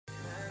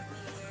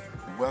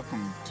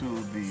Welcome to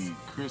the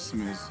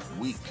Christmas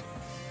week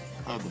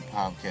of the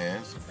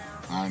podcast.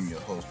 I'm your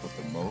host with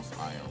the most.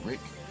 I am Rick,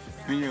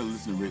 and you're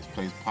listening to Rick's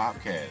Place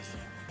Podcast.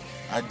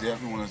 I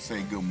definitely want to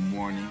say good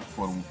morning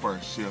for the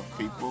first shift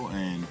people,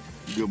 and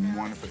good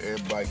morning for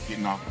everybody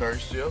getting off third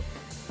shift.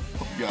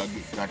 Hope y'all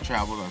got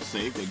traveled are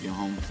safe, they get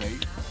home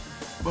safe.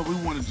 But we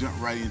want to jump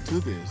right into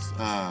this.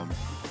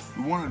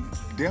 We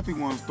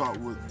definitely want to start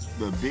with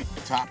the big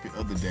topic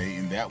of the day,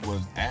 and that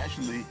was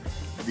actually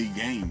the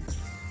game.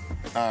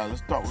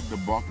 Let's start with the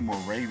Baltimore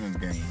Ravens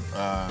game.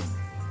 I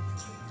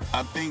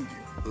think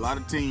a lot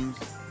of teams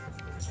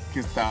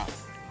can stop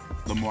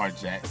Lamar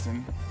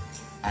Jackson.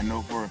 I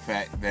know for a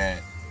fact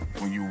that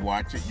when you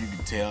watch it, you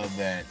can tell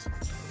that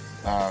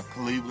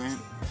Cleveland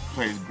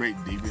plays great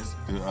defense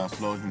to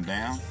slow him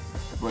down,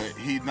 but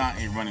he's not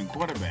a running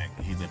quarterback.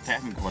 He's a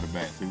passing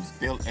quarterback, so he's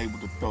still able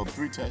to throw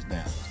 3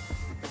 touchdowns,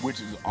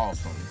 which is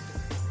awesome.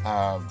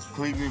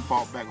 Cleveland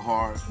fought back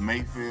hard.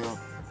 Mayfield,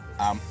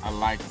 I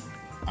like him.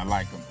 I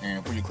like him.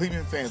 And for your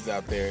Cleveland fans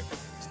out there,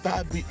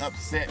 stop being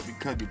upset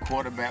because your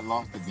quarterback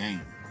lost the game.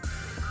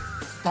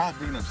 Stop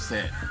being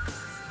upset.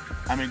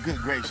 I mean, good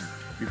gracious.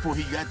 Before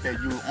he got there,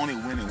 you were only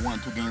winning 1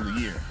 or 2 games a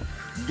year.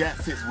 You got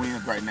 6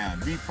 wins right now.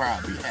 Be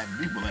proud, be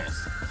happy, be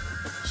blessed.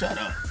 Shut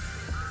up.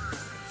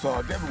 So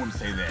I definitely want to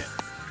say that.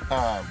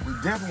 We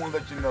definitely want to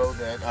let you know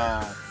that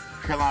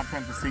Carolina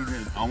Panthers season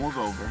is almost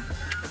over.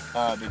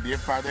 They did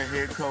fire their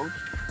head coach.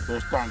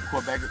 Their starting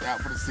quarterback is out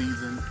for the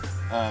season.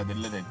 They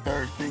let their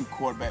third string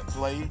quarterback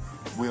play.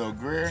 Will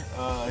Greer,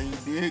 he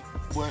did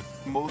what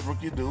most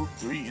rookies do,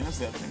 3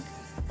 interceptions.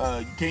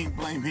 You can't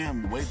blame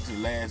him. You waited to the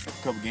last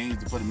couple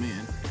games to put him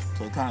in.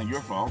 So it's kind of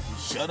your fault.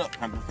 So shut up,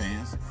 Panther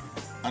fans.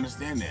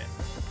 Understand that.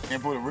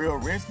 And for the real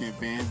Redskin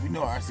fans, we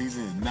know our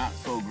season is not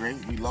so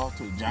great. We lost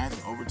to the Giants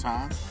in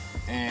overtime.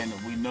 And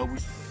we know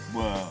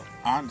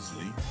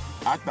honestly,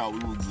 I thought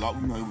it was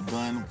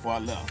done before I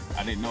left.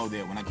 I didn't know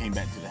that when I came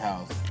back to the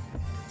house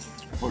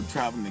for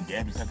traveling to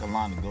Gadsden, South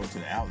Carolina to go to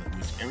the outlet,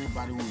 which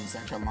everybody who's in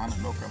South Carolina,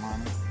 North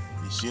Carolina,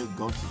 they should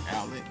go to the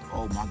outlet.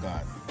 Oh my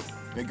God.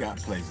 They got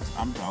places.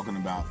 I'm talking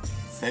about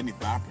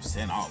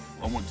 75% off.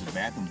 I went to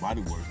Bath and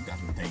Body Works and got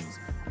some things.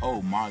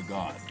 Oh my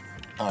God.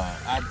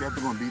 I'm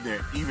definitely going to be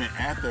there even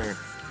after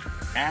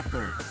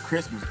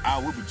Christmas. I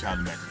will be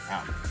traveling back to the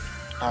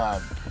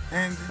outlet.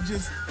 And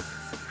just,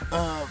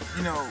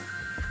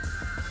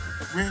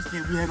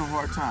 Redskins, we had a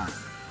hard time.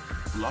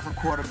 We lost a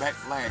quarterback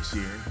last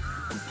year.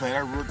 We played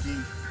our rookie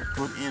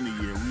toward the end of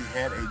the year. We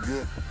had a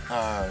good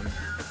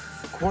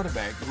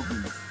quarterback who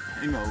can,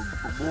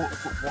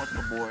 put points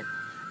on the board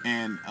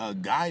and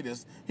guide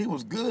us. He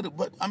was good,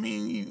 but I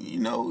mean,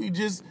 he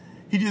just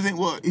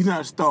ain't he's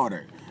not a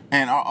starter.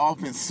 And our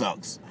offense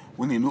sucks.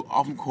 We need a new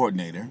offense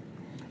coordinator.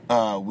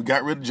 We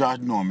got rid of Josh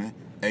Norman.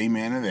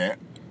 Amen to that.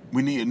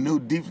 We need a new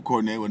defense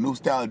coordinator with a new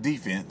style of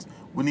defense.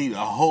 We need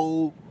a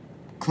whole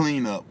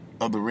cleanup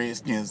of the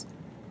Redskins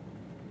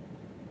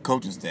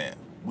coaching staff.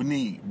 We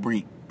need to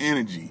bring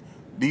energy.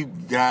 These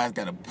guys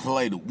got to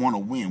play to want to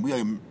win.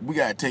 We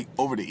got to take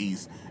over the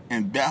East.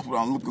 And that's what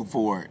I'm looking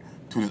forward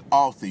to this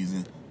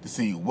offseason, to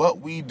see what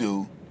we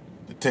do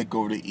to take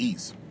over the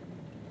East.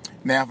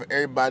 Now, for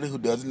everybody who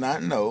does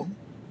not know,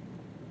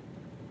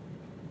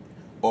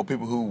 or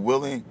people who are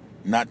willing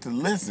not to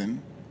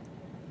listen,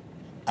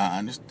 I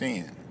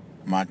understand.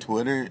 My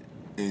Twitter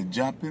is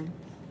jumping.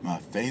 My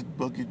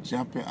Facebook is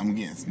jumping. I'm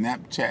getting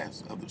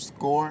Snapchats of the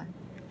score.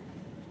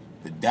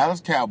 The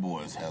Dallas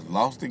Cowboys have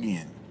lost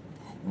again.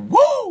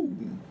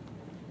 Woo!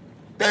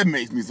 That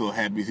makes me so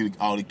happy to see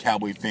all the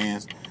Cowboy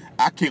fans.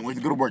 I can't wait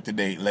to go to work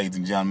today, ladies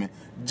and gentlemen,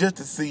 just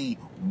to see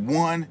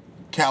one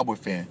Cowboy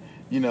fan.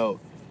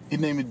 His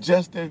name is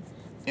Justin,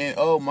 and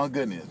oh my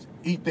goodness,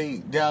 he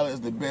thinks Dallas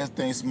is the best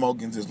thing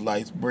smoking since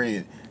sliced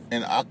bread.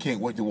 And I can't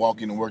wait to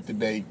walk into work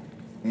today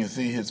and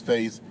see his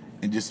face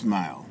and just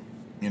smile,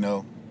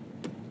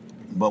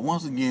 But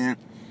once again,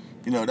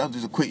 that was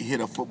just a quick hit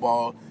of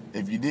football.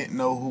 If you didn't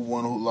know who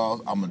won or who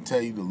lost, I'm going to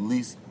tell you to at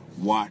least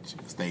watch,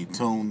 stay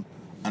tuned,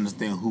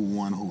 understand who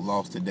won, who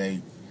lost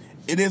today.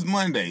 It is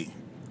Monday.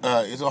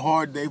 It's a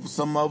hard day for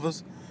some of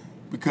us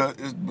because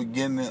it's the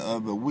beginning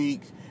of the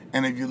week.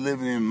 And if you're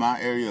living in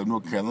my area of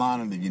North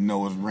Carolina, then you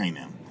know it's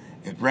raining.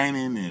 It's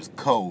raining and it's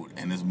cold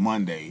and it's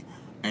Monday.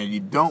 And you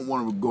don't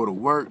want to go to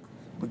work.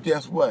 But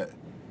guess what?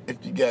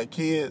 If you got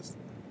kids,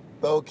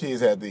 those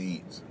kids have to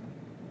eat.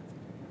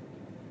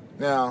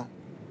 Now,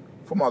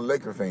 for my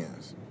Laker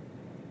fans,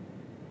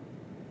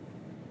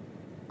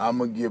 I'm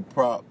going to give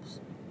props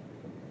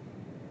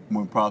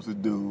when props is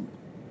due.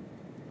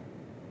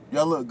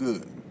 Y'all look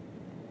good.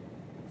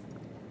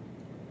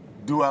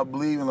 Do I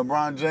believe in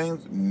LeBron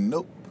James?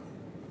 Nope.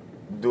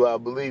 Do I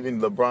believe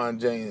in LeBron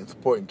James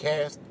supporting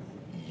cast?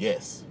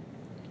 Yes.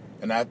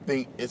 And I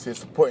think it's his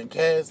supporting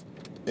cast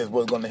is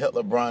what's going to help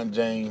LeBron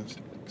James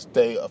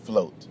stay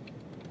afloat.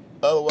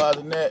 Otherwise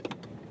than that,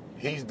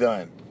 he's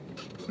done.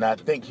 And I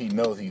think he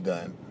knows he's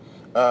done.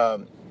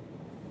 But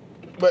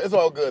it's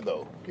all good,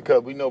 though,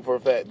 because we know for a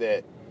fact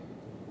that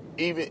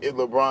even if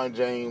LeBron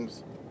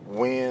James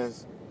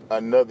wins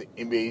another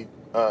NBA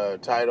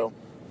title,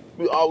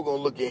 we always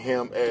gonna look at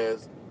him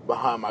as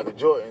behind Michael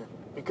Jordan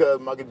because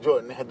Michael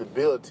Jordan had to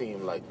build a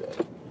team like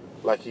that,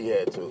 like he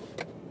had to.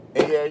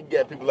 And yeah, you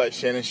got people like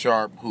Shannon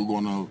Sharp who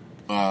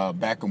gonna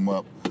back him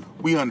up.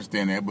 We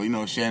understand that, but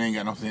Shannon ain't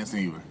got no sense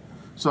either.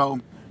 So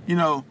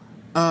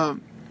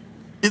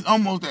it's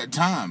almost that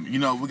time. We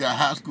got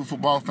high school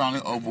football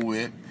finally over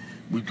with.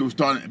 We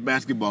starting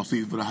basketball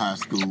season for the high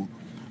school.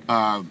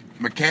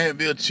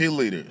 McCavill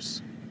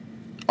cheerleaders,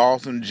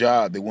 awesome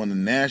job. They won the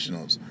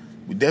nationals.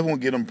 We definitely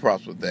want to give them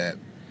props with that.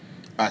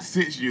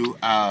 Since you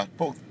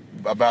spoke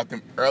about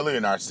them earlier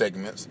in our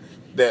segments,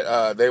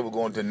 that they were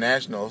going to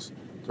nationals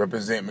to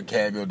represent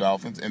McCavill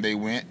Dolphins, and they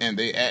went and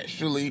they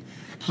actually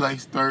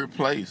placed third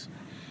place.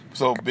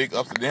 So big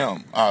ups to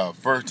them.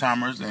 First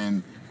timers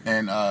and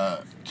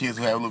kids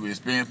who have a little bit of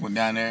experience went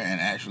down there and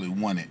actually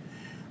won it.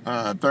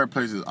 Third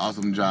place is an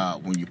awesome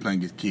job when you're playing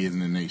against kids in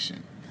the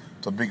nation.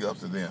 So big ups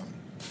to them.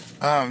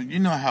 You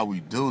know how we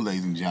do,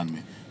 ladies and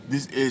gentlemen.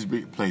 This is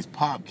Big Plays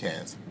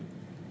Podcast.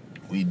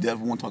 We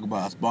definitely want to talk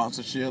about our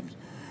sponsorships.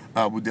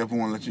 We definitely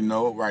want to let you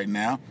know right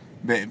now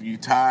that if you're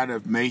tired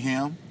of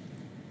mayhem,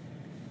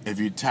 if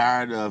you're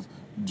tired of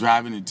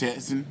driving and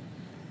texting,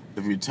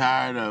 if you're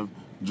tired of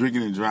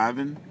drinking and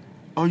driving,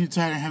 or you're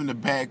tired of having a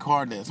bad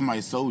car that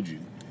somebody sold you,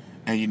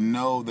 and you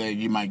know that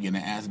you might get in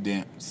an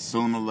accident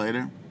sooner or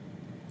later,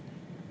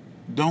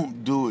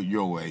 don't do it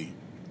your way.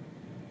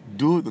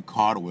 Do it the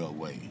Cardwell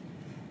way.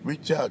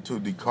 Reach out to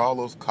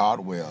DeCarlos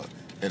Cardwell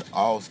at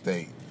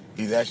Allstate.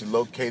 He's actually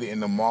located in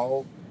the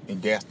mall in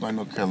Gastonia,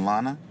 North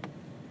Carolina.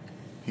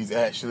 He's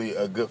actually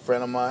a good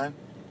friend of mine.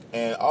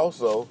 And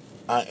also,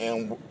 I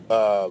am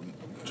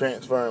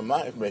transferring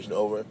my information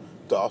over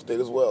to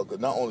Allstate as well. Because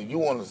not only you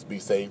want us to be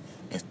safe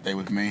and stay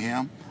with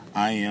mayhem,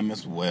 I am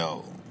as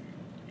well.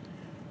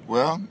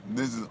 Well,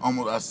 this is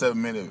almost our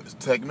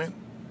 7-minute segment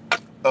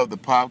of the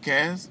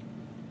podcast.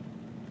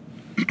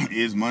 It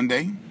is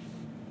Monday.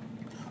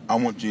 I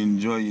want you to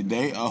enjoy your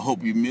day. I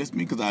hope you missed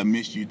me because I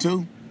missed you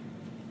too.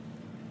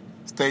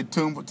 Stay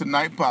tuned for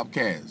tonight's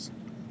podcast.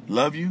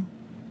 Love you.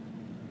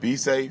 Be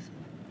safe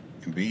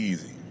and be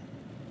easy.